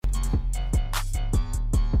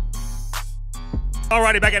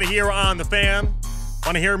Alrighty, back out of here on The Fan.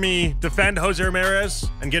 Want to hear me defend Jose Ramirez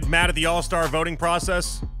and get mad at the All-Star voting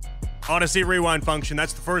process? Odyssey Rewind function.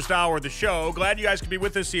 That's the first hour of the show. Glad you guys could be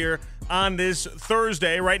with us here on this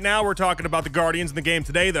Thursday. Right now, we're talking about the Guardians in the game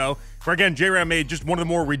today, though, where, again, J-Ram made just one of the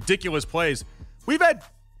more ridiculous plays. We've had,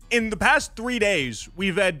 in the past 3 days,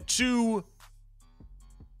 we've had two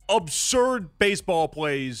absurd baseball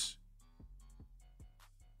plays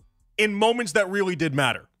in moments that really did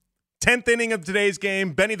matter. 10th inning of today's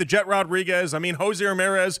game, Benny the Jet Rodriguez. Jose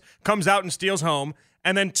Ramirez comes out and steals home.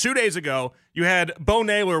 And then 2 days ago, you had Bo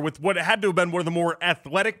Naylor with what had to have been one of the more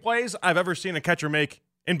athletic plays I've ever seen a catcher make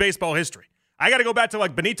in baseball history. I got to go back to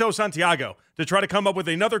like Benito Santiago to try to come up with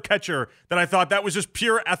another catcher that I thought that was just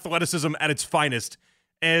pure athleticism at its finest,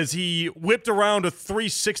 as he whipped around a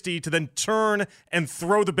 360 to then turn and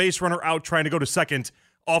throw the base runner out trying to go to second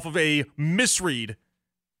off of a misread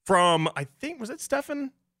from, I think, was it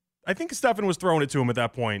Stephan? I think Stephan was throwing it to him at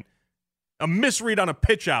that point. A misread on a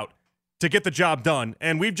pitch out to get the job done.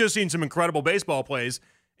 And we've just seen some incredible baseball plays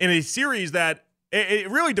in a series that it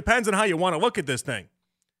really depends on how you want to look at this thing.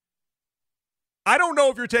 I don't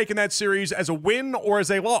know if you're taking that series as a win or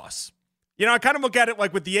as a loss. You know, I kind of look at it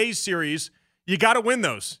like with the A's series, you got to win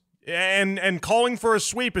those. And calling for a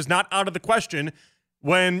sweep is not out of the question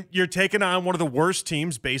when you're taking on one of the worst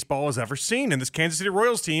teams baseball has ever seen. And this Kansas City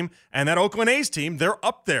Royals team and that Oakland A's team, they're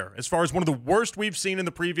up there as far as one of the worst we've seen in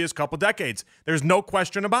the previous couple decades. There's no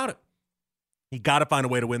question about it. You got to find a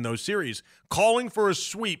way to win those series. Calling for a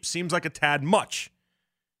sweep seems like a tad much.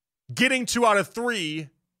 Getting 2 out of 3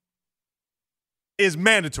 is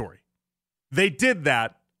mandatory. They did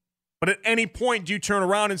that, but at any point do you turn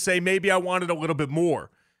around and say, maybe I wanted a little bit more?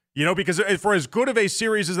 You know, because for as good of a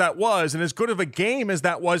series as that was and as good of a game as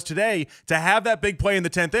that was today, to have that big play in the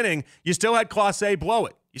 10th inning, you still had Clase blow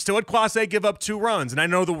it. You still had Clase give up 2 runs. And I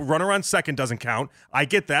know the runner on second doesn't count. I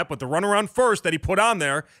get that. But the runner on first that he put on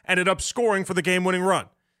there ended up scoring for the game-winning run.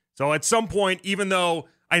 So at some point, even though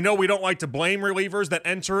I know we don't like to blame relievers that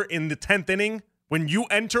enter in the 10th inning, when you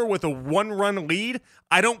enter with a 1-run lead,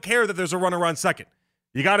 I don't care that there's a runner on second.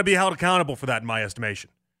 You got to be held accountable for that in my estimation.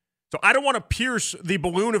 So I don't want to pierce the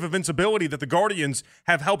balloon of invincibility that the Guardians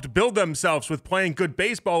have helped build themselves with playing good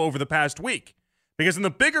baseball over the past week. Because in the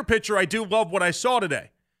bigger picture, I do love what I saw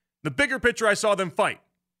today. The bigger picture, I saw them fight.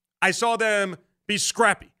 I saw them be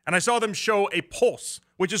scrappy. And I saw them show a pulse,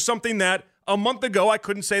 which is something that a month ago, I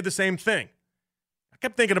couldn't say the same thing. I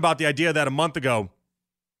kept thinking about the idea that a month ago,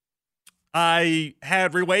 I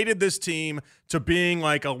had related this team to being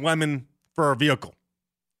like a lemon for a vehicle.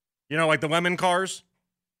 You know, like the lemon cars,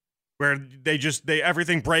 where they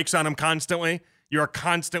everything breaks on them constantly. You're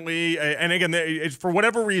constantly, and again, for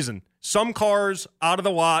whatever reason, some cars out of the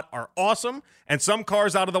lot are awesome, and some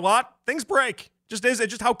cars out of the lot, things break. It's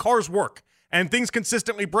just how cars work, and things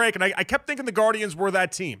consistently break. And I kept thinking the Guardians were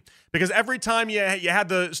that team, because every time you had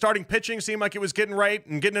the starting pitching seem like it was getting right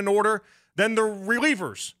and getting in order, then the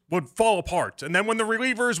relievers would fall apart. And then when the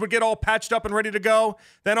relievers would get all patched up and ready to go,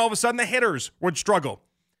 then all of a sudden the hitters would struggle.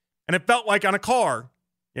 And it felt like on a car,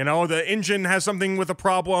 you know, the engine has something with a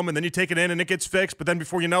problem, and then you take it in and it gets fixed. But then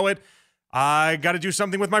before you know it, I got to do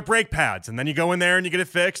something with my brake pads. And then you go in there and you get it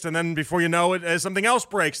fixed. And then before you know it, something else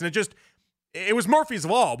breaks. And it was Murphy's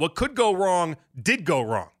Law. What could go wrong did go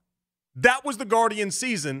wrong. That was the Guardian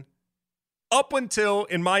season up until,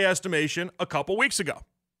 in my estimation, a couple weeks ago.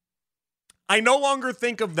 I no longer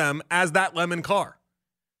think of them as that lemon car.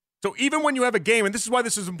 So even when you have a game, and this is why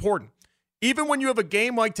this is important, even when you have a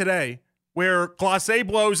game like today, where Clase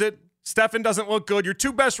blows it, Stephan doesn't look good, your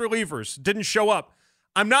 2 best relievers didn't show up,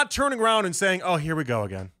 I'm not turning around and saying, oh, here we go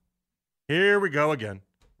again. Here we go again.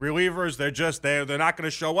 Relievers, they're not going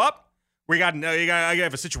to show up. I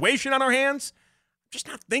have a situation on our hands. I'm just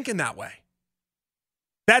not thinking that way.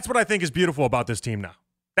 That's what I think is beautiful about this team now.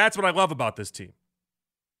 That's what I love about this team.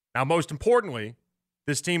 Now, most importantly,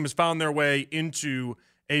 this team has found their way into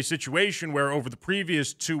a situation where over the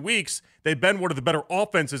previous 2 weeks, they've been one of the better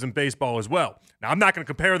offenses in baseball as well. Now, I'm not going to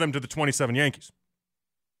compare them to the 27 Yankees.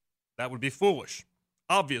 That would be foolish,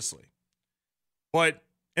 obviously. But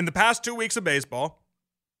in the past 2 weeks of baseball,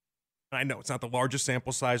 I know it's not the largest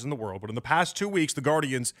sample size in the world, but in the past 2 weeks, the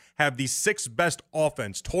Guardians have the 6th best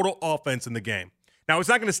offense, total offense in the game. Now, it's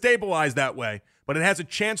not going to stabilize that way, but it has a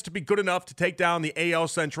chance to be good enough to take down the AL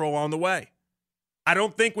Central on the way. I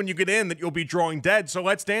don't think when you get in that you'll be drawing dead, so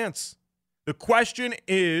let's dance. The question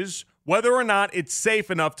is whether or not it's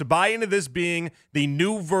safe enough to buy into this being the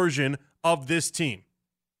new version of this team.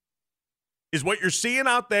 Is what you're seeing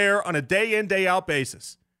out there on a day-in, day-out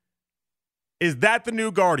basis, is that the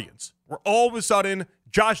new Guardians? Where all of a sudden,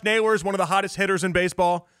 Josh Naylor is one of the hottest hitters in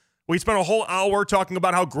baseball. We spent a whole hour talking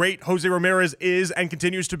about how great Jose Ramirez is and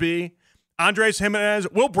continues to be. Andres Jimenez,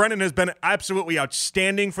 Will Brennan has been absolutely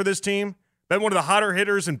outstanding for this team. Been one of the hotter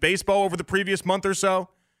hitters in baseball over the previous month or so.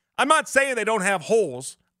 I'm not saying they don't have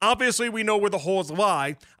holes. Obviously, we know where the holes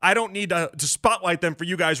lie. I don't need to spotlight them for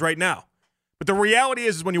you guys right now. But the reality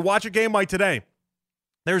is when you watch a game like today,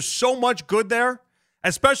 there's so much good there,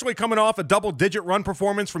 especially coming off a double-digit run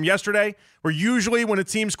performance from yesterday, where usually when a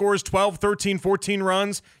team scores 12, 13, 14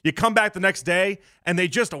 runs, you come back the next day and they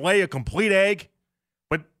just lay a complete egg.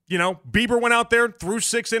 But, Bieber went out there, threw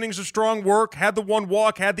 6 innings of strong work, had the 1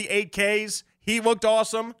 walk, had the 8 Ks. He looked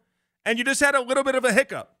awesome. And you just had a little bit of a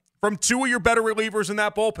hiccup from 2 of your better relievers in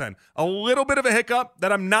that bullpen. A little bit of a hiccup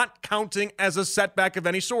that I'm not counting as a setback of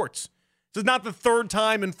any sorts. This is not the third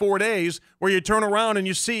time in 4 days where you turn around and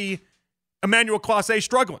you see Emmanuel Clase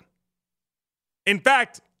struggling. In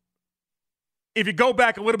fact, if you go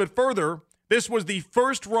back a little bit further, this was the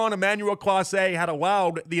first run Emmanuel Clase had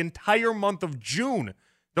allowed the entire month of June.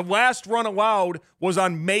 The last run allowed was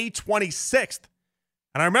on May 26th.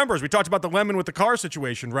 And I remember, as we talked about the lemon with the car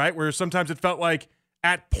situation, right, where sometimes it felt like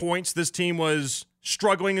at points this team was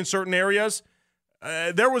struggling in certain areas.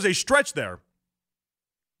 There was a stretch there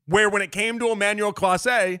where when it came to Emmanuel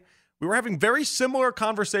Clase, we were having very similar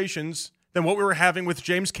conversations than what we were having with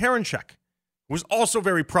James Karinchak, who was also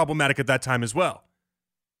very problematic at that time as well.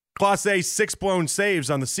 Clase 6 blown saves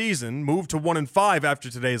on the season, moved to 1-5 after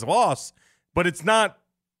today's loss, but it's not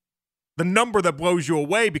the number that blows you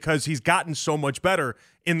away because he's gotten so much better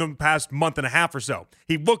in the past month and a half or so.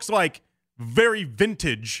 He looks like very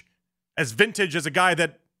vintage as a guy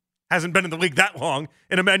that hasn't been in the league that long,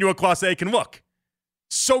 and Emmanuel Clase can look.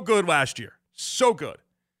 So good last year. So good.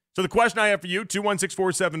 So the question I have for you,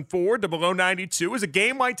 216-474-0092, is a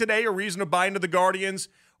game like today a reason to buy into the Guardians?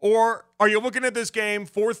 Or are you looking at this game,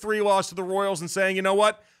 4-3 loss to the Royals, and saying, you know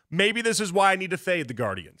what, maybe this is why I need to fade the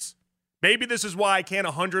Guardians. Maybe this is why I can't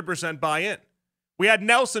 100% buy in. We had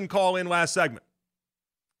Nelson call in last segment.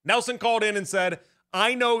 Nelson called in and said,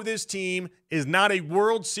 I know this team is not a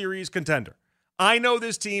World Series contender. I know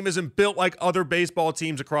this team isn't built like other baseball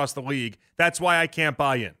teams across the league. That's why I can't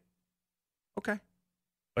buy in. Okay.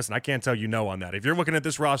 Listen, I can't tell you no on that. If you're looking at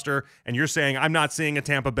this roster and you're saying, I'm not seeing a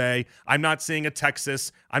Tampa Bay, I'm not seeing a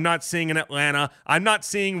Texas, I'm not seeing an Atlanta, I'm not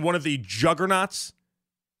seeing one of the juggernauts,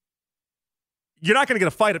 you're not going to get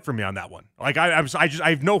a fight it from me on that one. Like I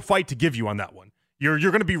have no fight to give you on that one. You're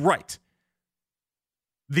going to be right.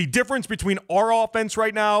 The difference between our offense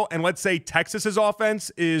right now and let's say Texas's offense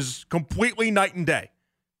is completely night and day.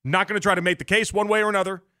 Not going to try to make the case one way or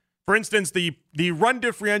another. For instance, the run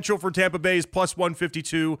differential for Tampa Bay is plus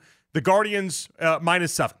 152. The Guardians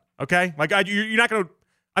minus 7. Okay, like you're not going to.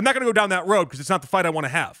 I'm not going to go down that road because it's not the fight I want to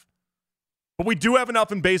have. But we do have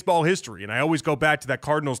enough in baseball history, and I always go back to that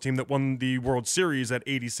Cardinals team that won the World Series at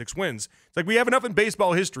 86 wins. It's like we have enough in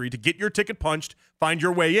baseball history to get your ticket punched, find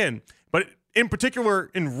your way in. But in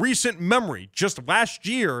particular, in recent memory, just last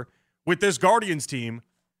year with this Guardians team,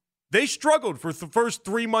 they struggled for the first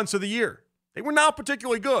 3 months of the year. They were not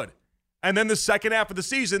particularly good. And then the second half of the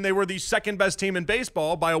season, they were the second best team in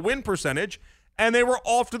baseball by a win percentage, and they were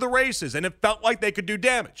off to the races, and it felt like they could do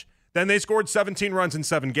damage. Then they scored 17 runs in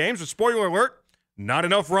 7 games. But spoiler alert, not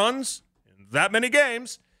enough runs in that many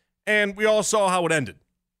games, and we all saw how it ended.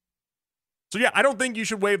 So, yeah, I don't think you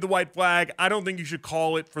should wave the white flag. I don't think you should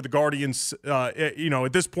call it for the Guardians,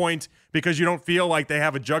 at this point because you don't feel like they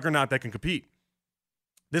have a juggernaut that can compete.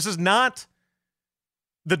 This is not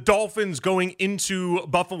the Dolphins going into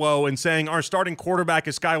Buffalo and saying our starting quarterback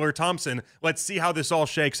is Skylar Thompson. Let's see how this all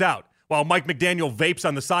shakes out. While Mike McDaniel vapes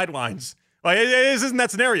on the sidelines. Like, it isn't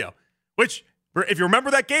that scenario. Which, if you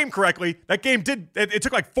remember that game correctly, that game it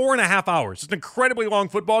took like 4.5 hours. It's an incredibly long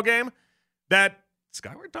football game that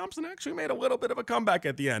Skylar Thompson actually made a little bit of a comeback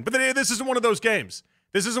at the end. But this isn't one of those games.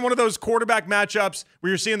 This isn't one of those quarterback matchups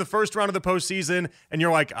where you're seeing the first round of the postseason and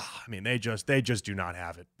you're like, they just do not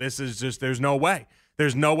have it. This is just, there's no way.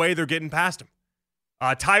 There's no way they're getting past him.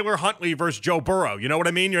 Tyler Huntley versus Joe Burrow. You know what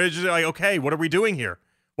I mean? You're just like, okay, what are we doing here?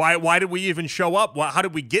 Why did we even show up? How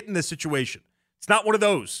did we get in this situation? It's not one of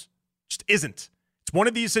those. It just isn't. It's one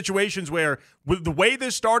of these situations where with the way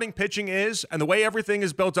this starting pitching is and the way everything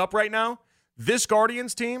is built up right now, this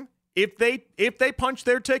Guardians team, if they punch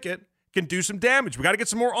their ticket, can do some damage. We got to get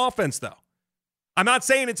some more offense, though. I'm not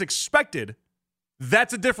saying it's expected.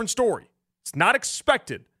 That's a different story. It's not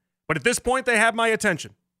expected. But at this point, they have my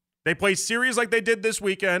attention. They play series like they did this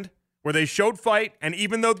weekend, where they showed fight, and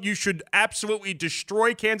even though you should absolutely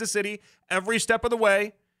destroy Kansas City every step of the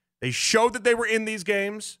way, they showed that they were in these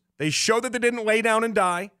games. They showed that they didn't lay down and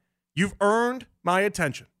die. You've earned my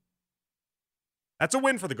attention. That's a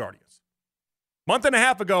win for the Guardians. Month and a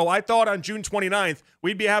half ago, I thought on June 29th,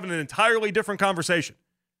 we'd be having an entirely different conversation.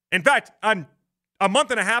 In fact, on a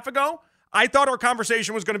month and a half ago, I thought our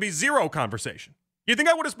conversation was going to be zero conversation. You think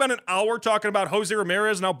I would have spent an hour talking about Jose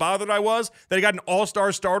Ramirez and how bothered I was that he got an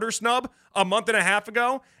all-star starter snub a month and a half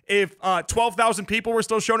ago if 12,000 people were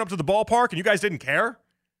still showing up to the ballpark and you guys didn't care?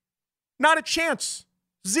 Not a chance.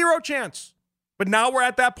 Zero chance. But now we're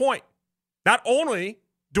at that point. Not only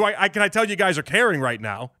can I tell you guys are caring right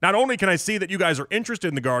now, not only can I see that you guys are interested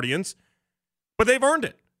in the Guardians, but they've earned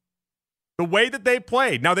it. The way that they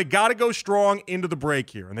played. Now, they got to go strong into the break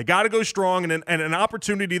here, and they got to go strong and an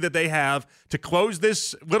opportunity that they have to close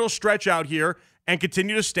this little stretch out here and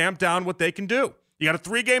continue to stamp down what they can do. You got a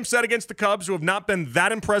 3-game set against the Cubs, who have not been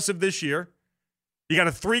that impressive this year. You got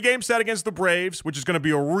a 3-game set against the Braves, which is going to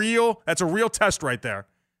be a real test right there.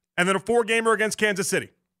 And then a 4-gamer against Kansas City.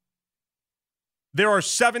 There are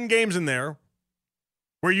 7 games in there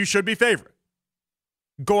where you should be favored.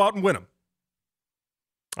 Go out and win them.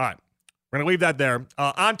 All right. We're going to leave that there.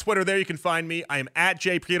 On Twitter, there you can find me. I am at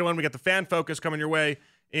Jay Peterlin. We got the Fan Focus coming your way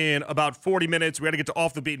in about 40 minutes. We got to get to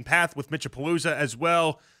Off the Beaten Path with Mitchapalooza as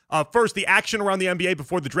well. First, the action around the NBA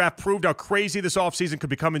before the draft proved how crazy this offseason could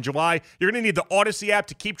become in July. You're going to need the Odyssey app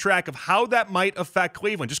to keep track of how that might affect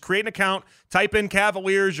Cleveland. Just create an account, type in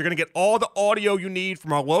Cavaliers. You're going to get all the audio you need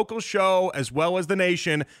from our local show as well as the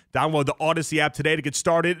nation. Download the Odyssey app today to get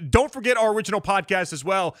started. Don't forget our original podcast as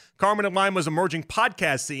well, Carmen and Lima's emerging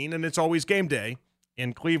podcast scene, and it's always game day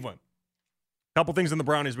in Cleveland. A couple things in the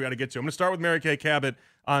Brownies we got to get to. I'm going to start with Mary Kay Cabot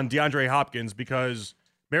on DeAndre Hopkins because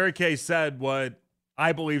Mary Kay said what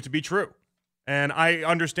I believe to be true. And I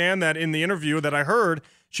understand that in the interview that I heard,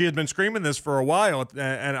 she had been screaming this for a while.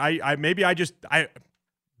 And I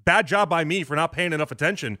bad job by me for not paying enough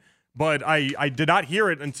attention, but I did not hear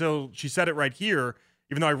it until she said it right here,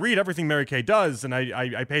 even though I read everything Mary Kay does and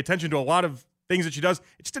I pay attention to a lot of things that she does.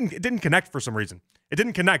 It didn't connect for some reason. It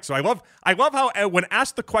didn't connect. So I love how when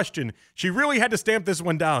asked the question, she really had to stamp this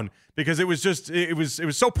one down because it was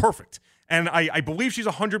so perfect. And I believe she's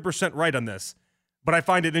 100% right on this. But I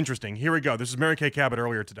find it interesting. Here we go. This is Mary Kay Cabot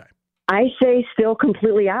earlier today. I say still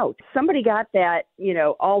completely out. Somebody got that,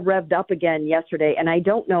 all revved up again yesterday, and I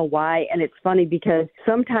don't know why. And it's funny because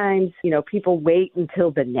sometimes, people wait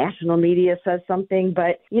until the national media says something.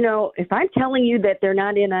 But, if I'm telling you that they're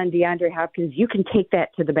not in on DeAndre Hopkins, you can take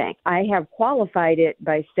that to the bank. I have qualified it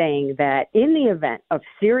by saying that in the event of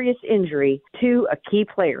serious injury to a key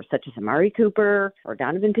player, such as Amari Cooper or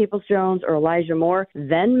Donovan Peoples-Jones or Elijah Moore,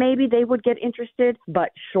 then maybe they would get interested. But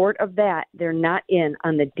short of that, they're not in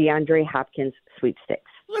on the DeAndre Hopkins sweepstakes.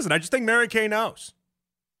 Listen, I just think Mary Kay knows.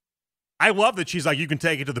 I love that she's like, you can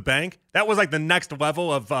take it to the bank. That was like the next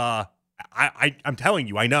level of, I'm telling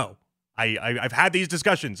you, I know. I've had these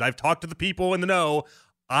discussions. I've talked to the people in the know.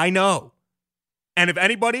 I know. And if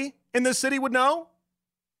anybody in this city would know,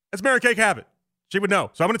 it's Mary Kay Cabot. She would know.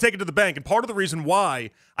 So I'm going to take it to the bank. And part of the reason why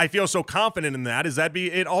I feel so confident in that is that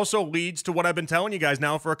it also leads to what I've been telling you guys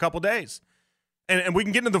now for a couple days. And we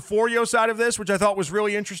can get into the Florio side of this, which I thought was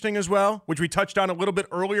really interesting as well, which we touched on a little bit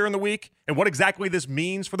earlier in the week, and what exactly this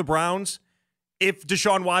means for the Browns. If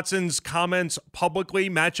Deshaun Watson's comments publicly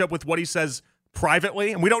match up with what he says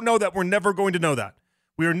privately, and we don't know that. We're never going to know that.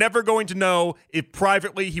 We are never going to know if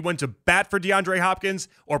privately he went to bat for DeAndre Hopkins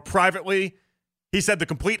or privately he said the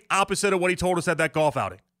complete opposite of what he told us at that golf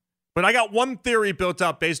outing. But I got one theory built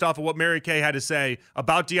up based off of what Mary Kay had to say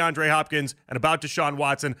about DeAndre Hopkins and about Deshaun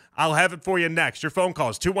Watson. I'll have it for you next. Your phone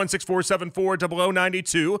calls,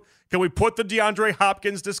 216-474-0092. Can we put the DeAndre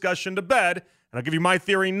Hopkins discussion to bed? And I'll give you my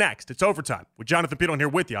theory next. It's Overtime with Jonathan Peterlin here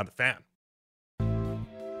with you on The Fan.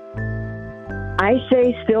 I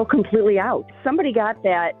say still completely out. Somebody got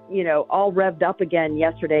that, all revved up again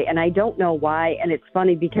yesterday, and I don't know why. And it's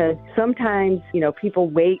funny because sometimes, people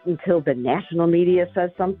wait until the national media says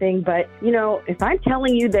something. But, if I'm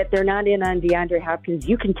telling you that they're not in on DeAndre Hopkins,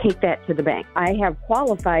 you can take that to the bank. I have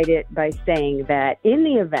qualified it by saying that in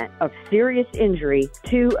the event of serious injury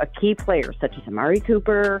to a key player, such as Amari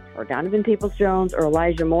Cooper or Donovan Peoples-Jones or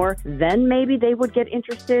Elijah Moore, then maybe they would get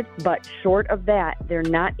interested. But short of that, they're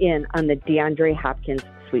not in on the DeAndre Hopkins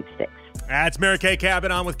sweepstakes. That's Mary Kay Cabot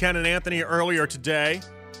on with Ken and Anthony earlier today.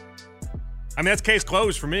 I mean, that's case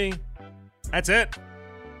closed for me. That's it.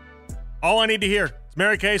 All I need to hear is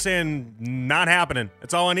Mary Kay saying not happening.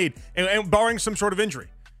 That's all I need. And barring some sort of injury.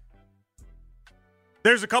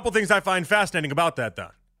 There's a couple things I find fascinating about that,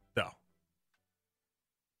 though.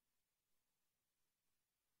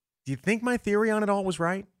 Do you think my theory on it all was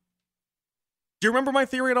right? Do you remember my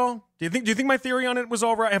theory at all? Do you think my theory on it was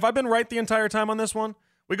all right? Have I been right the entire time on this one?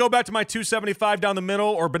 We go back to my 275 down the middle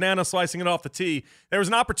or banana slicing it off the tee. There was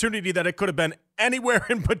an opportunity that it could have been anywhere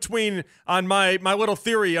in between on my little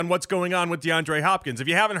theory on what's going on with DeAndre Hopkins. If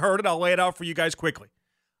you haven't heard it, I'll lay it out for you guys quickly.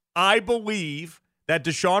 I believe that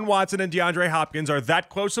Deshaun Watson and DeAndre Hopkins are that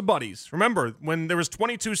close of buddies. Remember, when there was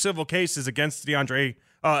 22 civil cases against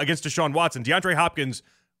Deshaun Watson, DeAndre Hopkins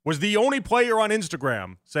was the only player on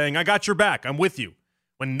Instagram saying, I got your back, I'm with you.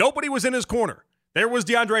 When nobody was in his corner, there was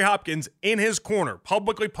DeAndre Hopkins in his corner,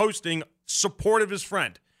 publicly posting support of his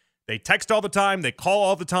friend. They text all the time. They call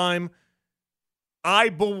all the time. I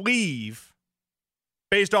believe,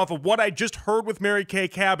 based off of what I just heard with Mary Kay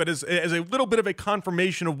Cabot, as a little bit of a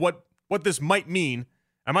confirmation of what this might mean.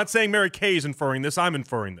 I'm not saying Mary Kay is inferring this. I'm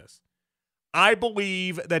inferring this. I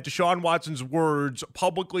believe that Deshaun Watson's words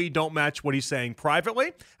publicly don't match what he's saying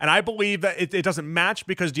privately, and I believe that it doesn't match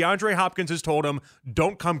because DeAndre Hopkins has told him,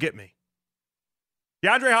 don't come get me.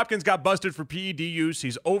 DeAndre Hopkins got busted for PED use.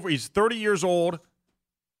 He's 30 years old.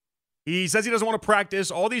 He says he doesn't want to practice,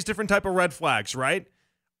 all these different type of red flags, right?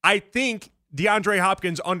 I think DeAndre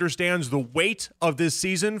Hopkins understands the weight of this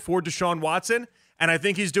season for Deshaun Watson, and I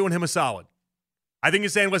think he's doing him a solid. I think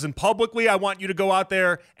he's saying, listen, publicly, I want you to go out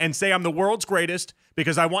there and say I'm the world's greatest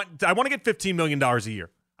because I want to get $15 million a year.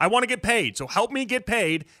 I want to get paid, so help me get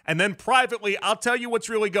paid, and then privately, I'll tell you what's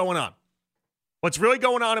really going on. What's really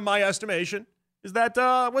going on in my estimation is that,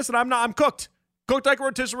 listen, I'm cooked. Cooked like a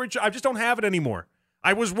rotisserie. I just don't have it anymore.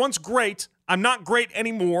 I was once great. I'm not great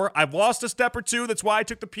anymore. I've lost a step or two. That's why I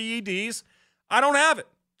took the PEDs. I don't have it.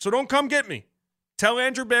 So don't come get me. Tell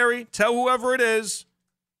Andrew Berry, tell whoever it is,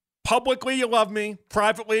 publicly you love me,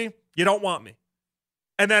 privately you don't want me.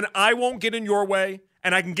 And then I won't get in your way,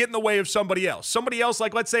 and I can get in the way of somebody else. Somebody else,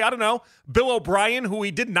 like, let's say, I don't know, Bill O'Brien, who he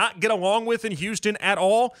did not get along with in Houston at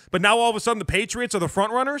all, but now all of a sudden the Patriots are the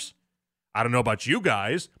front runners? I don't know about you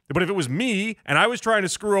guys, but if it was me and I was trying to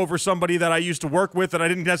screw over somebody that I used to work with that I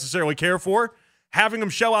didn't necessarily care for, having them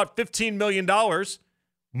shell out $15 million,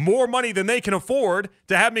 more money than they can afford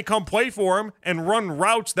to have me come play for them and run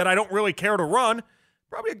routes that I don't really care to run,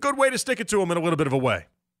 probably a good way to stick it to him in a little bit of a way.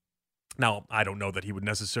 Now, I don't know that he would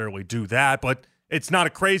necessarily do that, but it's not a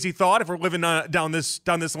crazy thought if we're living down this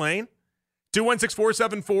lane.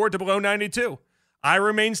 216-474-0092. I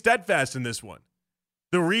remain steadfast in this one.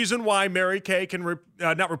 The reason why Mary Kay can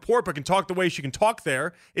not report but can talk the way she can talk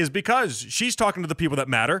there is because she's talking to the people that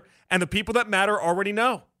matter, and the people that matter already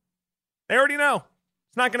know. They already know.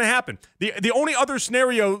 It's not going to happen. The only other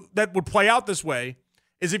scenario that would play out this way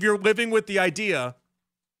is if you're living with the idea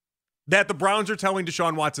that the Browns are telling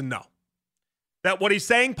Deshaun Watson no. That what he's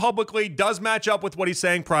saying publicly does match up with what he's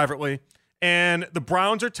saying privately, and the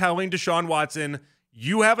Browns are telling Deshaun Watson,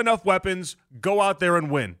 you have enough weapons, go out there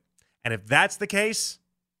and win. And if that's the case,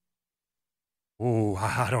 ooh,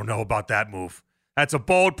 I don't know about that move. That's a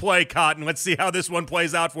bold play, Cotton. Let's see how this one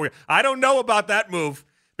plays out for you. I don't know about that move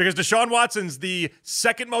because Deshaun Watson's the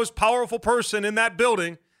second most powerful person in that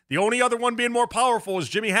building. The only other one being more powerful is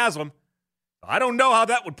Jimmy Haslam. I don't know how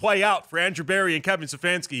that would play out for Andrew Berry and Kevin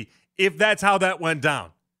Stefanski if that's how that went down.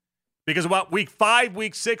 Because about week 5,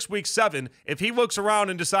 week 6, week 7, if he looks around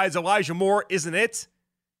and decides Elijah Moore isn't it,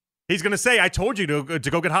 he's going to say, I told you to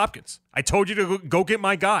go get Hopkins. I told you to go get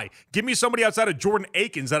my guy. Give me somebody outside of Jordan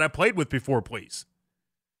Akins that I played with before, please.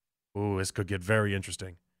 Ooh, this could get very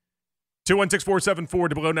interesting.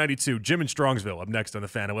 216-474-0092. Jim in Strongsville up next on The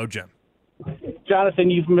Fan. Hello, Jim. Jonathan,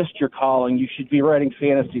 you've missed your calling. You should be writing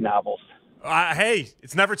fantasy novels. Hey,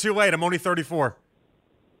 it's never too late. I'm only 34.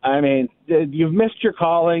 I mean, you've missed your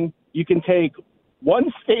calling. You can take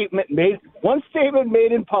one statement made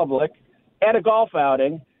in public at a golf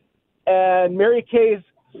outing and Mary Kay's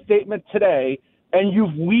statement today, and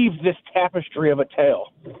you've weaved this tapestry of a tale.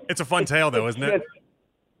 It's a fun tale, though, isn't it?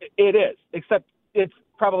 It is, except it's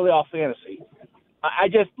probably all fantasy. I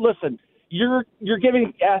just, listen, you're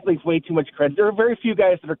giving athletes way too much credit. There are very few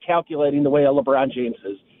guys that are calculating the way a LeBron James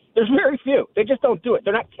is. There's very few. They just don't do it.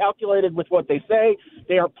 They're not calculated with what they say.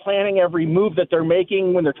 They aren't planning every move that they're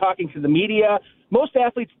making when they're talking to the media. Most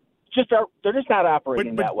athletes they're just not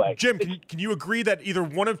operating that way. Jim, can you agree that either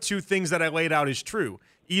one of two things that I laid out is true?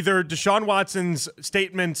 Either Deshaun Watson's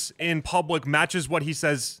statements in public matches what he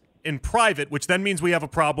says in private, which then means we have a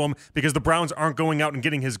problem because the Browns aren't going out and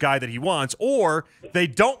getting his guy that he wants, or they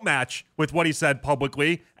don't match with what he said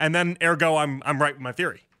publicly, and then ergo I'm right with my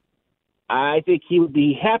theory. I think he would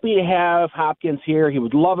be happy to have Hopkins here. He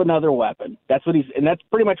would love another weapon. That's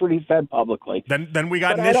pretty much what he said publicly. Then we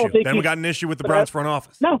got an issue. Then we got an issue with the Browns front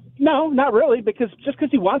office. No, not really, because just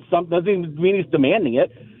because he wants something doesn't mean he's demanding it.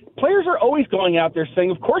 Players are always going out there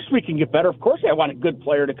saying, of course we can get better. Of course I want a good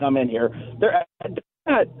player to come in here. They're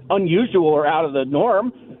not unusual or out of the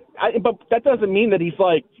norm. But that doesn't mean that he's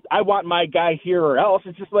like, I want my guy here or else.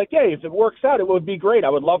 It's just like, hey, if it works out, it would be great. I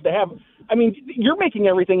would love to have. I mean, you're making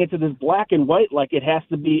everything into this black and white, like it has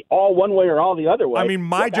to be all one way or all the other way. I mean, if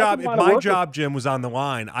my job, Jim, was on the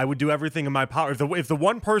line, I would do everything in my power. If the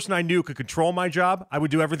one person I knew could control my job, I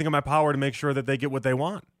would do everything in my power to make sure that they get what they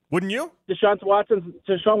want. Wouldn't you? Deshaun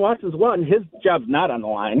Watson's one. His job's not on the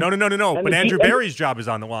line. No. But Andrew Berry's job is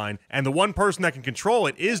on the line, and the one person that can control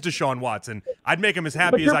it is Deshaun Watson. I'd make him as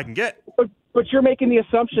happy as I can get. But you're making the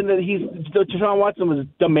assumption that Deshaun Watson was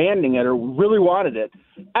demanding it or really wanted it.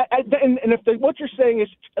 What you're saying is,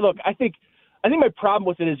 look, I think my problem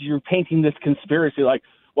with it is you're painting this conspiracy like,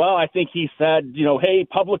 well, I think he said, hey,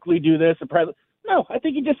 publicly do this. No, I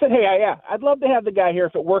think he just said, hey, yeah, I'd love to have the guy here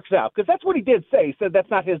if it works out. Because that's what he did say. He said that's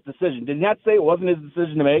not his decision. Did he not say it wasn't his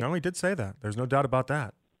decision to make? No, he did say that. There's no doubt about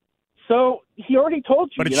that. So he already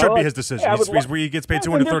told you. But it should be his decision. He gets paid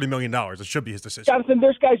 $230 million. It should be his decision. Jonathan,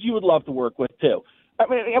 there's guys you would love to work with, too. I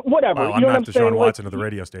mean, whatever. Well, I'm not Deshaun Watson of the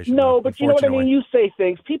radio station. No, but you know what I mean? You say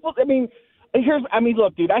things. People,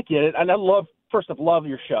 look, dude, I get it. And I love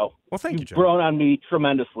your show. Well, thank you, You've Jim. grown on me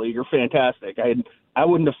tremendously. You're fantastic. I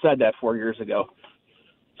wouldn't have said that 4 years ago.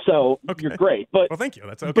 So You're great, but well, thank you.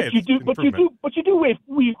 That's okay. But you do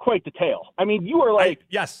weave quite the tale. I mean, you are like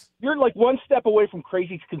yes, you're like one step away from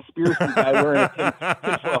crazy conspiracy guy wearing a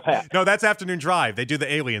tinfoil hat. No, that's Afternoon Drive. They do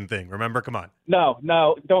the alien thing. Remember? Come on. No,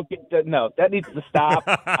 don't get that. No, that needs to stop.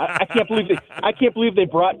 I can't believe they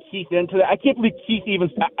brought Keith into that. I can't believe Keith even.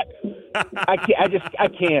 I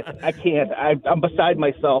can't. I'm beside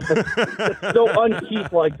myself. It's so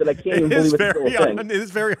un-Keith-like that I can't even believe it's still a thing. It is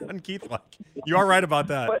very un-Keith-like. You are right about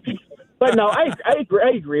that. But no, I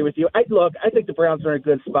agree with you. I think the Browns are in a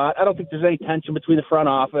good spot. I don't think there's any tension between the front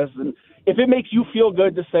office, and if it makes you feel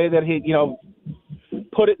good to say that he,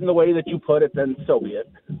 put it in the way that you put it, then so be it.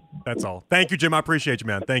 That's all. Thank you, Jim. I appreciate you,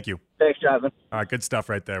 man. Thank you. Thanks, Jonathan. All right, good stuff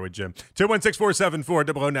right there with Jim.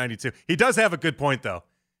 216-474-0092. He does have a good point, though.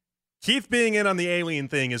 Keith being in on the alien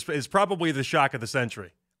thing is probably the shock of the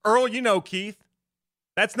century. Earl, Keith,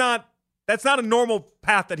 that's not a normal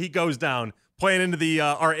path that he goes down, playing into the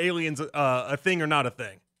are aliens a thing or not a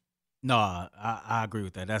thing. No, I agree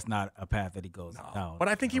with that. That's not a path that he goes down. But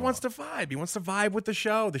I think he wants to vibe. He wants to vibe with the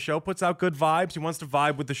show. The show puts out good vibes. He wants to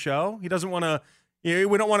vibe with the show. He doesn't want to.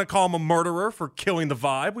 We don't want to call him a murderer for killing the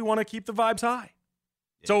vibe. We want to keep the vibes high.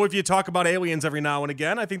 Yeah. So if you talk about aliens every now and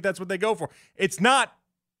again, I think that's what they go for. It's not.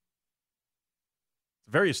 It's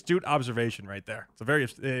a very astute observation right there.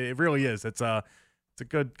 It really is. It's a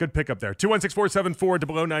good pickup there.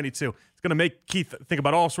 216-474-0092. It's going to make Keith think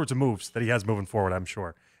about all sorts of moves that he has moving forward, I'm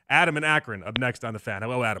sure. Adam in Akron up next on The Fan.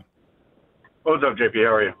 Hello, Adam. What's up, JP?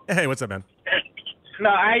 How are you? Hey, what's up, man? No,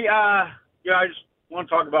 I just want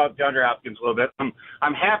to talk about DeAndre Hopkins a little bit.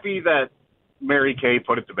 I'm happy that Mary Kay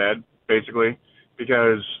put it to bed, basically,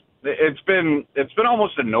 because it's been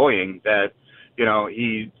almost annoying that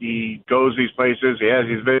he goes these places, he has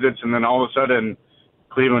these visits, and then all of a sudden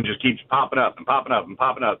Cleveland just keeps popping up and popping up and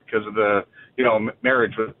popping up because of the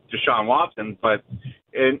marriage with Deshaun Watson. But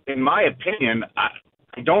in my opinion,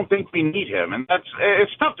 I don't think we need him, and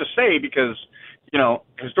it's tough to say because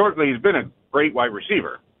historically he's been a great wide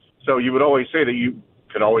receiver. So you would always say that you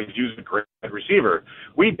could always use a great wide receiver.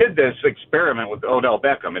 We did this experiment with Odell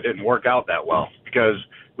Beckham. It didn't work out that well because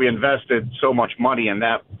we invested so much money in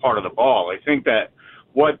that part of the ball. I think that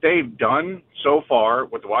what they've done so far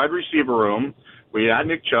with the wide receiver room, we had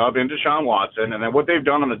Nick Chubb and Deshaun Watson, and then what they've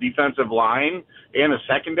done on the defensive line and the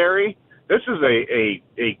secondary, this is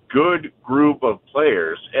a good group of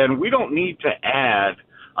players, and we don't need to add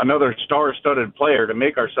another star-studded player to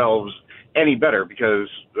make ourselves any better because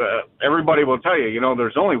everybody will tell you,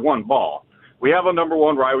 there's only one ball. We have a number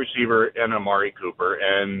one wide receiver in Amari Cooper,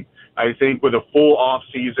 and I think with a full off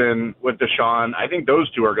season with Deshaun, I think those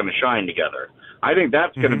two are going to shine together. I think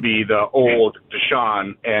that's going to be the old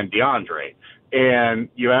Deshaun and DeAndre. And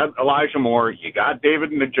you have Elijah Moore, you got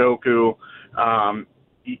David Njoku,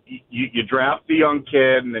 you draft the young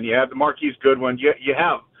kid, and then you have the Marquise Goodwin. You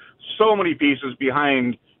have so many pieces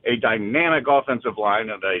behind a dynamic offensive line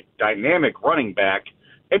and a dynamic running back.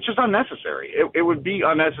 It's just unnecessary. It would be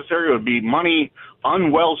unnecessary. It would be money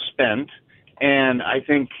unwell spent. And I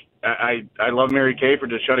think I love Mary Kay for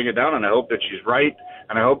just shutting it down, and I hope that she's right.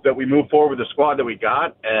 And I hope that we move forward with the squad that we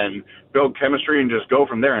got and build chemistry and just go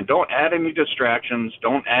from there. And don't add any distractions.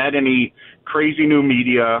 Don't add any crazy new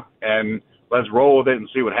media. And let's roll with it and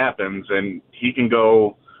see what happens. And he can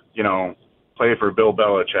go, play for Bill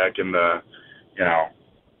Belichick in the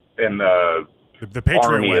The Patriot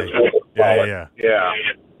army way. is Yeah.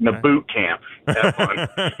 In the boot camp. Have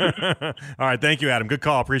fun. All right, thank you, Adam. Good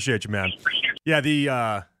call. Appreciate you, man. Yeah,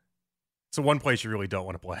 it's the one place you really don't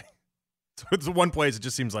want to play. It's the one place it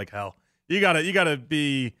just seems like hell. You gotta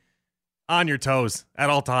be on your toes at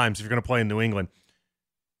all times if you're gonna play in New England.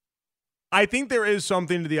 I think there is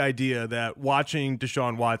something to the idea that watching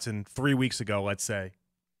Deshaun Watson 3 weeks ago, let's say,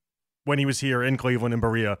 when he was here in Cleveland and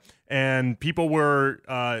Berea, and people were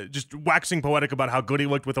just waxing poetic about how good he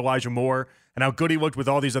looked with Elijah Moore and how good he looked with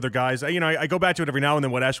all these other guys. I go back to it every now and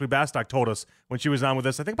then what Ashley Bastock told us when she was on with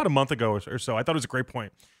us, I think about a month ago or so. I thought it was a great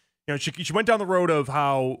point. She went down the road of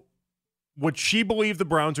how what she believed the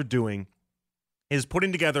Browns are doing is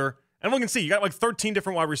putting together, and we can see, you got like 13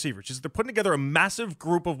 different wide receivers. They're putting together a massive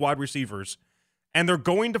group of wide receivers, and they're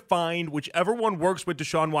going to find whichever one works with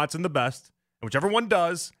Deshaun Watson the best, and whichever one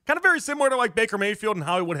does, kind of very similar to like Baker Mayfield and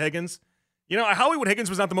Hollywood Higgins. Hollywood Higgins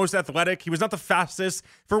was not the most athletic. He was not the fastest.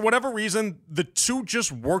 For whatever reason, the two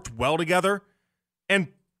just worked well together, and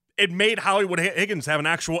it made Hollywood Higgins have an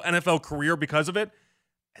actual NFL career because of it.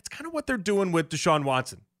 It's kind of what they're doing with Deshaun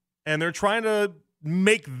Watson, and they're trying to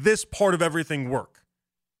make this part of everything work.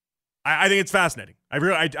 I think it's fascinating. I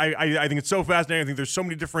think it's so fascinating. I think there's so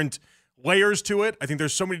many different layers to it. I think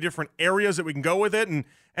there's so many different areas that we can go with it,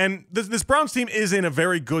 and this Browns team is in a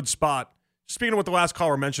very good spot. Speaking of what the last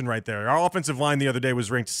caller mentioned right there, our offensive line the other day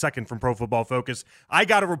was ranked second from Pro Football Focus. I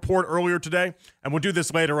got a report earlier today, and we'll do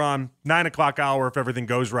this later on, 9 o'clock hour if everything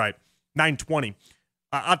goes right, 9:20.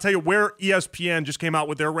 I'll tell you where ESPN just came out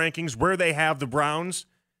with their rankings, where they have the Browns,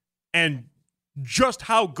 and just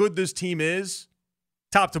how good this team is,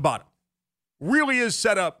 top to bottom. Really is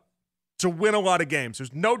set up to win a lot of games.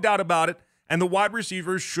 There's no doubt about it. And the wide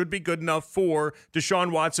receivers should be good enough for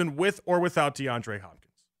Deshaun Watson with or without DeAndre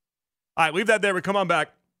Hopkins. All right, leave that there. We come on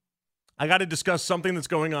back. I got to discuss something that's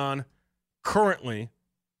going on currently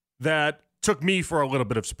that took me for a little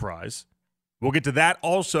bit of surprise. We'll get to that.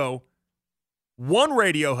 Also, one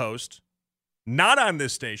radio host, not on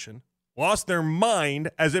this station, lost their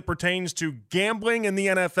mind as it pertains to gambling in the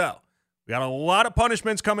NFL. We got a lot of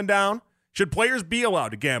punishments coming down. Should players be allowed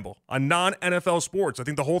to gamble on non-NFL sports? I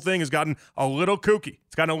think the whole thing has gotten a little kooky.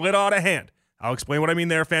 It's gotten a little out of hand. I'll explain what I mean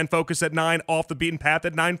there. Fan Focus at 9, Off the Beaten Path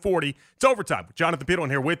at 9:40. It's overtime with Jonathan Peterlin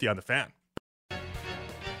here with you on The Fan.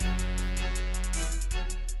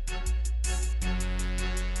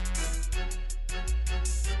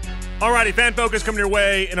 All righty, Fan Focus coming your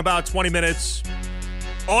way in about 20 minutes.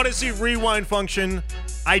 Odyssey Rewind function.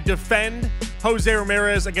 I defend Jose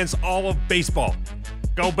Ramirez against all of baseball.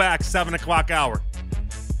 Go back, 7 o'clock hour.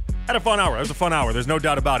 Had a fun hour. It was a fun hour. There's no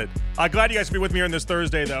doubt about it. Glad you guys can be with me here on this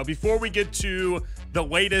Thursday, though. Before we get to the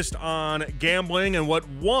latest on gambling and what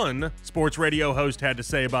one sports radio host had to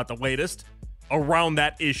say about the latest around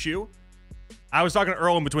that issue, I was talking to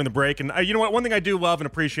Earl in between the break, and you know what? One thing I do love and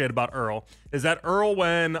appreciate about Earl is that Earl,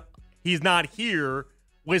 when he's not here,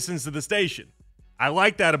 listens to the station. I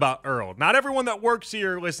like that about Earl. Not everyone that works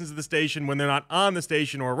here listens to the station when they're not on the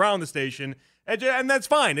station or around the station, and that's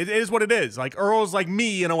fine. It is what it is. Like, Earl's like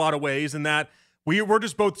me in a lot of ways in that we're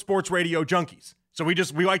just both sports radio junkies. So we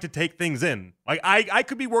like to take things in. Like, I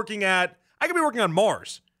could be working on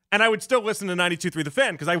Mars, and I would still listen to 92.3 The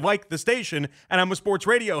Fan because I like the station, and I'm a sports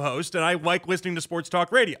radio host, and I like listening to sports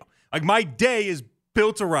talk radio. Like, my day is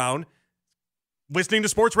built around listening to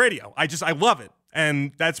sports radio. I love it.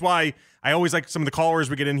 And that's why I always like some of the callers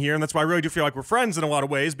we get in here, and that's why I really do feel like we're friends in a lot of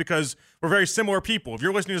ways because we're very similar people. If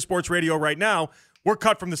you're listening to sports radio right now, we're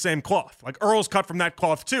cut from the same cloth. Like, Earl's cut from that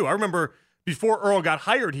cloth too. I remember before Earl got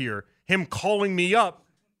hired here, him calling me up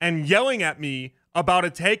and yelling at me about a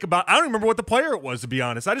take about, I don't remember what the player it was, to be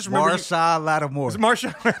honest. I just remember Marshawn Lattimore. Was it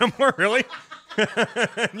Marshawn Lattimore, really?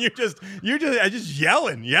 you just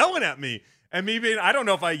yelling at me. And me being, I don't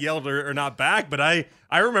know if I yelled or not back, but I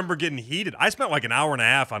remember getting heated. I spent like an hour and a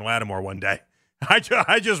half on Lattimore one day. I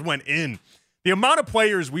just went in. The amount of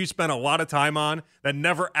players we spent a lot of time on that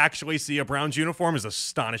never actually see a Browns uniform is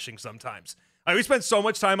astonishing sometimes. Like, we spent so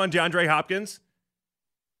much time on DeAndre Hopkins.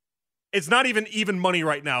 It's not even money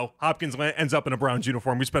right now. Hopkins ends up in a Browns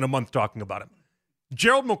uniform. We spent a month talking about him.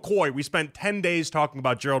 Gerald McCoy, we spent 10 days talking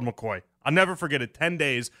about Gerald McCoy. I'll never forget it, 10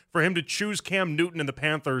 days for him to choose Cam Newton and the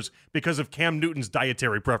Panthers because of Cam Newton's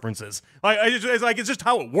dietary preferences. It's just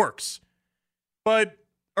how it works. But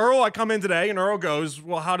Earl, I come in today, and Earl goes,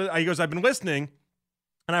 well, he goes, I've been listening,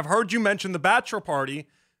 and I've heard you mention the bachelor party,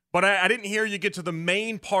 but I didn't hear you get to the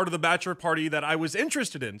main part of the bachelor party that I was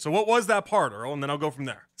interested in. So what was that part, Earl? And then I'll go from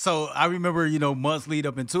there. So I remember, months lead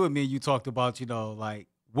up into it, me and you talked about, like,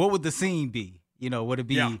 what would the scene be? Would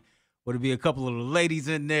it Would it be a couple of the ladies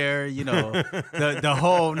in there? The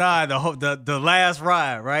whole nine, the last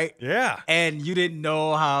ride, right? Yeah. And you didn't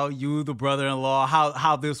know how you, the brother-in-law,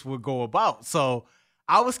 how this would go about. So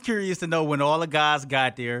I was curious to know when all the guys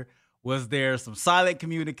got there, was there some silent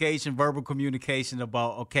communication, verbal communication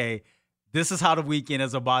about, okay, this is how the weekend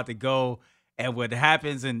is about to go, and what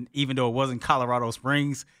happens, and even though it wasn't Colorado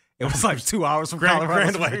Springs, it was like 2 hours from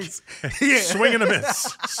Colorado Springs. Yeah. Swing and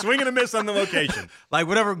a miss on the location. Like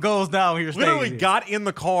whatever goes down here. Literally got in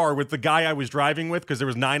the car with the guy I was driving with because there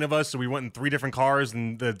was 9 of us, so we went in 3 different cars,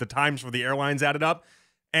 and the times for the airlines added up.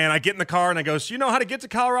 And I get in the car and I go, so you know how to get to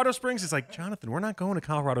Colorado Springs? He's like, Jonathan, we're not going to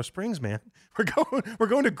Colorado Springs, man. We're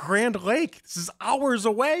going to Grand Lake. This is hours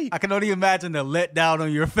away. I can only imagine the letdown on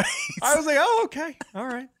your face. I was like, oh, okay. All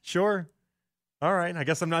right. Sure. All right. I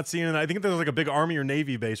guess I'm not seeing it. I think there's like a big Army or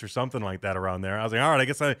Navy base or something like that around there. I was like, all right,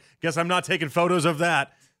 I guess I'm not taking photos of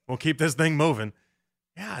that. We'll keep this thing moving.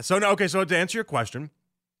 Yeah. So to answer your question,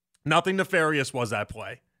 nothing nefarious was at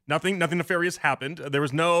play. Nothing nefarious happened. There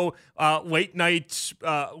was no late night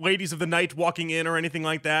ladies of the night walking in or anything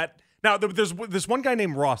like that. Now, there's this one guy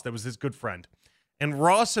named Ross that was his good friend. And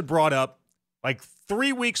Ross had brought up, like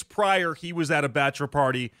 3 weeks prior, he was at a bachelor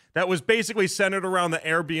party that was basically centered around the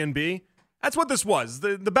Airbnb. That's what this was.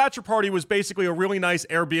 The bachelor party was basically a really nice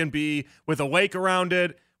Airbnb with a lake around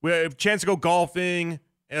it. We had a chance to go golfing.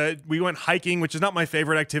 We went hiking, which is not my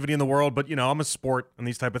favorite activity in the world, but, I'm a sport and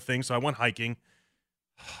these type of things, so I went hiking.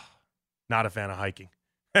 Not a fan of hiking.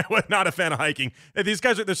 Not a fan of hiking. These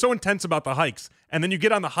guys they're so intense about the hikes. And then you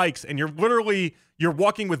get on the hikes and you're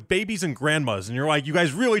walking with babies and grandmas. And you're like, you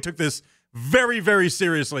guys really took this very, very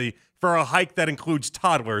seriously for a hike that includes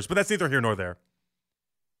toddlers. But that's neither here nor there.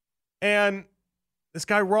 And this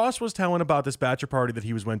guy Ross was telling about this bachelor party that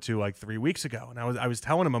he went to like 3 weeks ago. And I was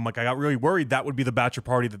telling him, I'm like, I got really worried that would be the bachelor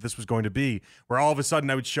party that this was going to be, where all of a sudden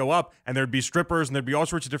I would show up and there'd be strippers and there'd be all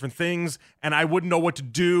sorts of different things and I wouldn't know what to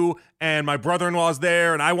do. And my brother-in-law's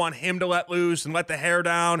there and I want him to let loose and let the hair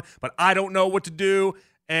down, but I don't know what to do.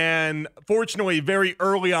 And fortunately, very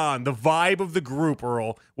early on, the vibe of the group,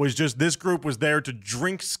 Earl, was just this group was there to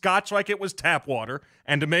drink scotch like it was tap water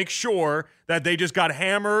and to make sure that they just got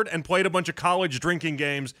hammered and played a bunch of college drinking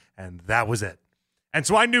games, and that was it. And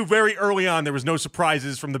so I knew very early on there was no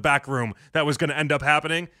surprises from the back room that was going to end up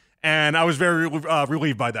happening, and I was very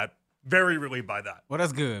relieved by that. Very relieved by that. Well,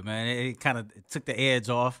 that's good, man. It kind of took the edge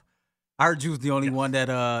off. I heard you was the only one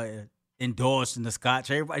that indulged in the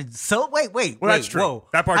scotch. Everybody. So wait. Well, that's true. Whoa.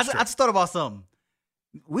 That part's true. I just thought about something.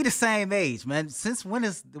 We the same age, man. Since when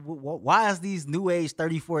why is these new age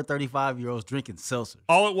 34, 35-year-olds drinking seltzers?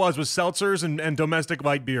 All it was Seltzers and domestic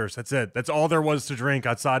light beers. That's it. That's all there was to drink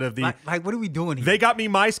outside of the... Like what are we doing here? They got me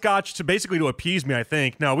my scotch to appease me, I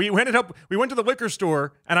think. No, we went to the liquor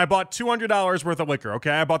store and I bought $200 worth of liquor,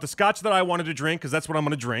 okay? I bought the scotch that I wanted to drink because that's what I'm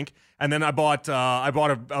going to drink. And then I bought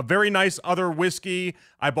a very nice other whiskey.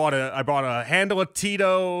 I bought a handle of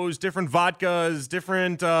Tito's, different vodkas,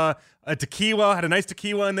 different... a tequila, had a nice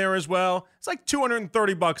tequila in there as well. It's like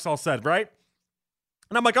 $230 all said, right?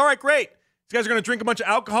 And I'm like, all right, great. These guys are going to drink a bunch of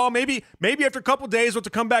alcohol. Maybe after a couple days we'll have to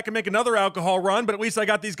come back and make another alcohol run, but at least I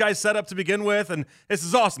got these guys set up to begin with, and this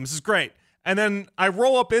is awesome. This is great. And then I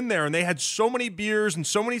roll up in there, and they had so many beers and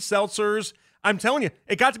so many seltzers. I'm telling you,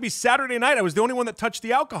 it got to be Saturday night. I was the only one that touched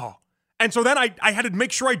the alcohol. And so then I had to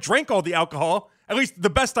make sure I drank all the alcohol, at least the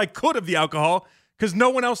best I could of the alcohol, because no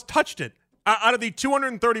one else touched it. Out of the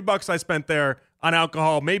 $230 I spent there on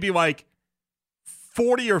alcohol, maybe like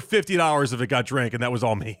 $40 or $50 of it got drank, and that was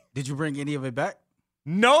all me. Did you bring any of it back?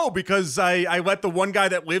 No, because I let the one guy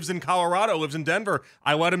that lives in Colorado, lives in Denver,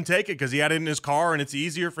 I let him take it because he had it in his car, and it's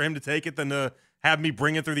easier for him to take it than to have me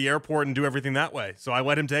bring it through the airport and do everything that way. So I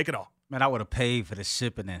let him take it all. Man, I would have paid for the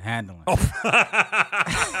shipping and handling. Oh.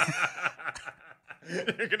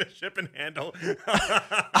 You're going to ship and handle.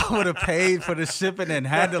 I would have paid for the shipping and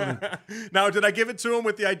handling. Now, did I give it to him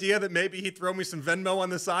with the idea that maybe he'd throw me some Venmo on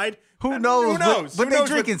the side? Who knows? But they're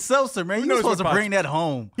drinking seltzer, man. You're supposed to bring that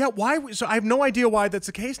home. Yeah, why? So I have no idea why that's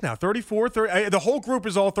the case now. 34, 30, the whole group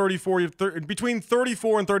is all 34, between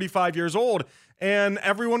 34 and 35 years old, and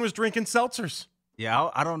everyone was drinking seltzers.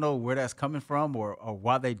 Yeah, I don't know where that's coming from or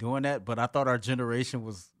why they doing that, but I thought our generation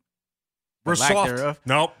was... We're soft.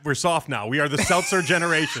 Nope, we're soft now. We are the seltzer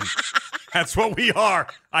generation. That's what we are.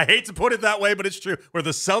 I hate to put it that way, but it's true. We're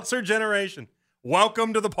the seltzer generation.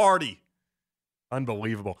 Welcome to the party.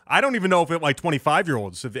 Unbelievable. I don't even know if it like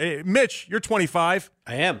 25-year-olds. Hey, Mitch, you're 25.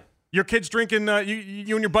 I am. Your kids drinking,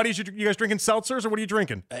 you and your buddies, you guys drinking seltzers, or what are you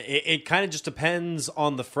drinking? It kind of just depends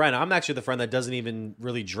on the friend. I'm actually the friend that doesn't even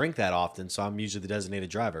really drink that often, so I'm usually the designated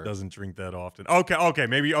driver. Doesn't drink that often. Okay,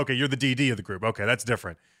 maybe, you're the DD of the group. Okay, that's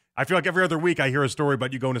different. I feel like every other week I hear a story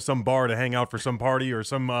about you going to some bar to hang out for some party or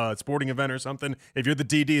some sporting event or something. If you're the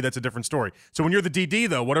DD, that's a different story. So when you're the DD,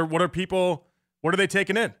 though, what are they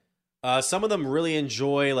taking in? Some of them really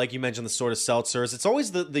enjoy, like you mentioned, the sort of seltzers. It's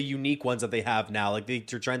always the unique ones that they have now. Like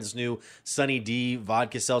they're trying this new Sunny D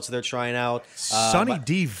vodka seltzer they're trying out. Sunny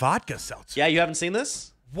D vodka seltzer. Yeah, you haven't seen this?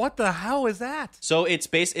 What the hell is that? So it's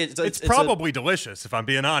probably delicious, if I'm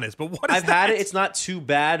being honest. But what is I've had it. It's not too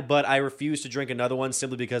bad, but I refuse to drink another one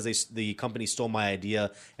simply because the company stole my idea,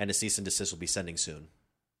 and a cease and desist will be sending soon.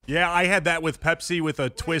 Yeah, I had that with Pepsi with a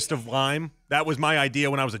twist of lime. That was my idea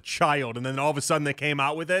when I was a child, and then all of a sudden they came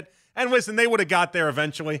out with it. And listen, they would have got there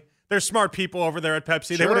eventually. They're smart people over there at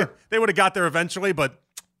Pepsi. Sure. They would have got there eventually, but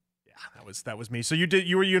yeah, that was me. So you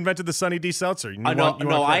invented the Sunny D seltzer.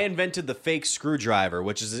 I invented the fake screwdriver,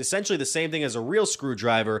 which is essentially the same thing as a real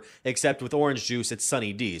screwdriver, except with orange juice, it's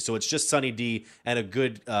Sunny D. So it's just Sunny D and a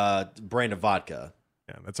good brand of vodka.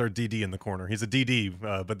 Yeah, that's our DD in the corner. He's a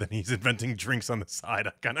DD, but then he's inventing drinks on the side.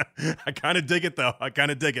 I kind of dig it though. I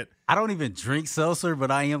kind of dig it. I don't even drink seltzer, but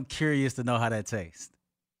I am curious to know how that tastes.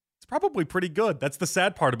 It's probably pretty good. That's the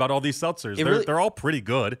sad part about all these seltzers. They're all pretty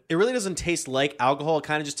good. It really doesn't taste like alcohol. It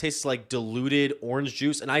kind of just tastes like diluted orange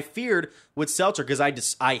juice. And I feared with seltzer because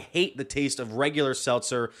I hate the taste of regular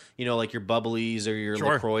seltzer, like your bubblies or your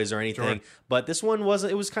LaCroix or anything. Sure. But this one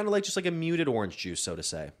wasn't. It was kind of like just like a muted orange juice, so to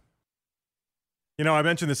say. I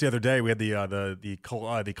mentioned this the other day. We had the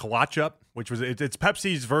Kolach Up, which was it's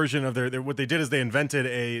Pepsi's version of their what they did is they invented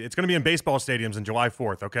it's going to be in baseball stadiums on July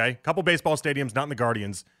 4th. Okay, a couple baseball stadiums, not in the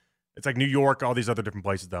Guardians. It's like New York, all these other different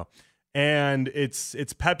places though, and it's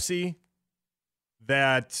Pepsi.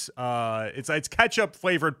 That it's ketchup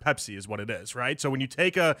flavored Pepsi is what it is, right? So when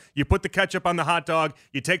you put the ketchup on the hot dog,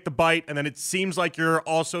 you take the bite, and then it seems like you're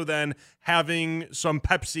also then having some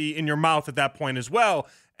Pepsi in your mouth at that point as well.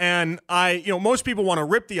 And most people want to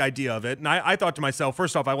rip the idea of it. And I thought to myself,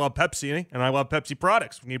 first off, I love Pepsi and I love Pepsi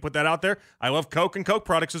products. When you put that out there, I love Coke and Coke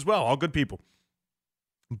products as well. All good people.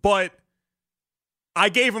 But I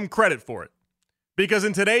gave them credit for it because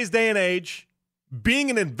in today's day and age, being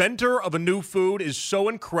an inventor of a new food is so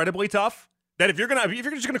incredibly tough that if you're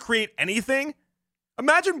just gonna create anything,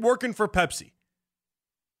 imagine working for Pepsi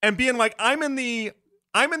and being like, I'm in the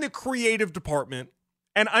creative department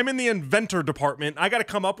and I'm in the inventor department. I got to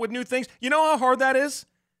come up with new things. You know how hard that is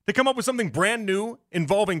to come up with something brand new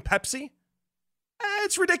involving Pepsi?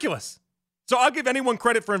 It's ridiculous. So I'll give anyone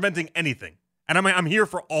credit for inventing anything, and I'm here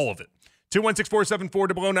for all of it.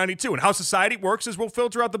 216-474-0092. And how society works is we'll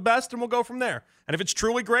filter out the best and we'll go from there. And if it's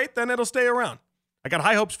truly great, then it'll stay around. I got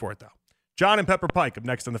high hopes for it, though. John and Pepper Pike up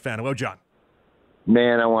next on The Fan. Hello, John.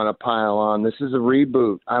 Man, I want to pile on. This is a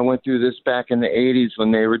reboot. I went through this back in the 80s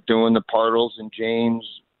when they were doing the Partles and James,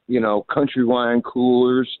 country wine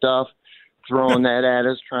cooler stuff, throwing that at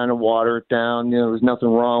us, trying to water it down. There was nothing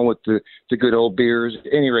wrong with the good old beers.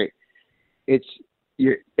 At any rate,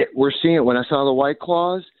 we're seeing it. When I saw the White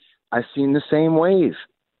Claws, I've seen the same wave.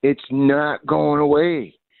 It's not going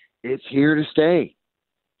away. It's here to stay.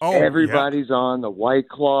 Oh, everybody's on the White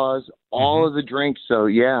Claws, all of the drinks. So,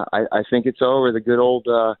 yeah, I think it's over. The good old,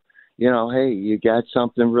 hey, you got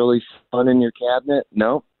something really fun in your cabinet?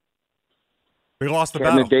 Nope. We lost the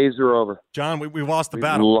cabinet battle. Days are over. John, we lost the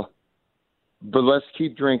battle. But let's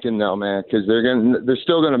keep drinking, though, man, because they're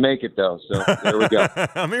still going to make it, though. So there we go.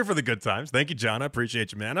 I'm here for the good times. Thank you, John. I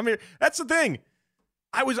appreciate you, man. I'm here. That's the thing.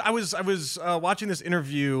 I was watching this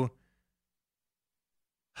interview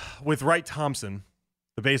with Wright Thompson,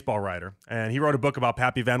 the baseball writer, and he wrote a book about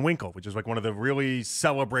Pappy Van Winkle, which is like one of the really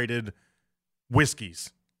celebrated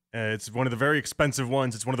whiskeys. It's one of the very expensive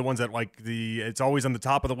ones. It's one of the ones that it's always on the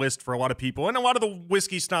top of the list for a lot of people. And a lot of the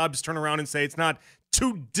whiskey snobs turn around and say it's not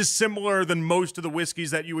too dissimilar than most of the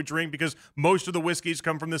whiskeys that you would drink because most of the whiskeys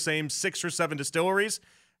come from the same 6 or 7 distilleries.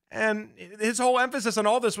 And his whole emphasis on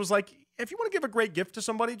all this was like, if you want to give a great gift to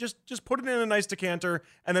somebody, just put it in a nice decanter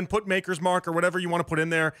and then put Maker's Mark or whatever you want to put in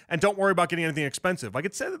there and don't worry about getting anything expensive. Like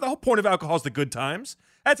it said, the whole point of alcohol is the good times.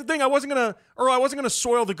 That's the thing. I wasn't gonna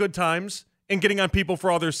soil the good times in getting on people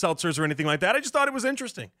for all their seltzers or anything like that. I just thought it was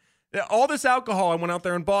interesting. All this alcohol I went out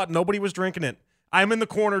there and bought, nobody was drinking it. I'm in the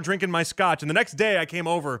corner drinking my scotch. And the next day I came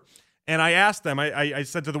over and I asked them, I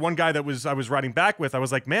said to the one guy I was riding back with, I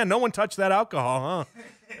was like, man, no one touched that alcohol, huh?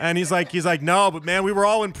 And he's like, no, but man, we were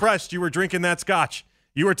all impressed. You were drinking that scotch.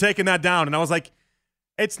 You were taking that down. And I was like,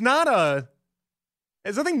 there's nothing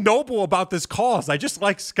noble about this cause. I just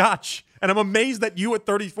like scotch. And I'm amazed that you at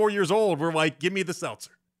 34 years old were like, give me the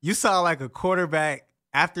seltzer. You sound like a quarterback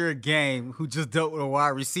after a game who just dealt with a wide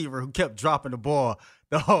receiver who kept dropping the ball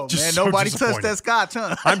Oh, Just man, so nobody touched disappointed. that scotch,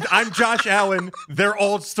 huh? I'm Josh Allen. They're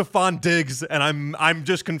old Stephon Diggs, and I'm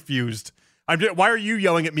just confused. Why are you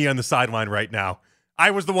yelling at me on the sideline right now?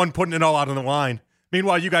 I was the one putting it all out on the line.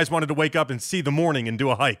 Meanwhile, you guys wanted to wake up and see the morning and do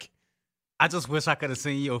a hike. I just wish I could have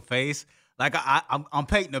seen your face. Like I'm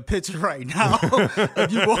painting a picture right now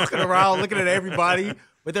of you walking around looking at everybody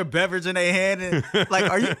with their beverage in their hand, and like,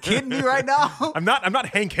 are you kidding me right now? I'm not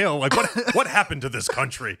Hank Hill. Like, what happened to this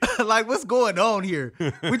country? Like, what's going on here?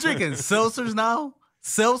 We're drinking seltzers now?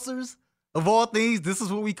 Seltzers? Of all things, this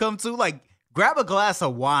is what we come to? Like, grab a glass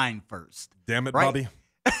of wine first. Damn it, right? Bobby.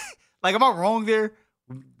 Like, am I wrong there?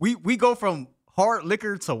 We go from hard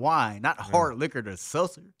liquor to wine, not hard liquor to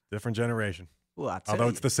seltzer. Different generation. Well, Although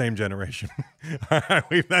it's the same generation. All right,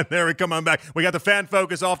 we come on back. We got the Fan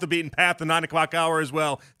Focus off the beaten path, the 9 o'clock hour as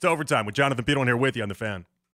well. It's overtime with Jonathan Peterlin here with you on the Fan.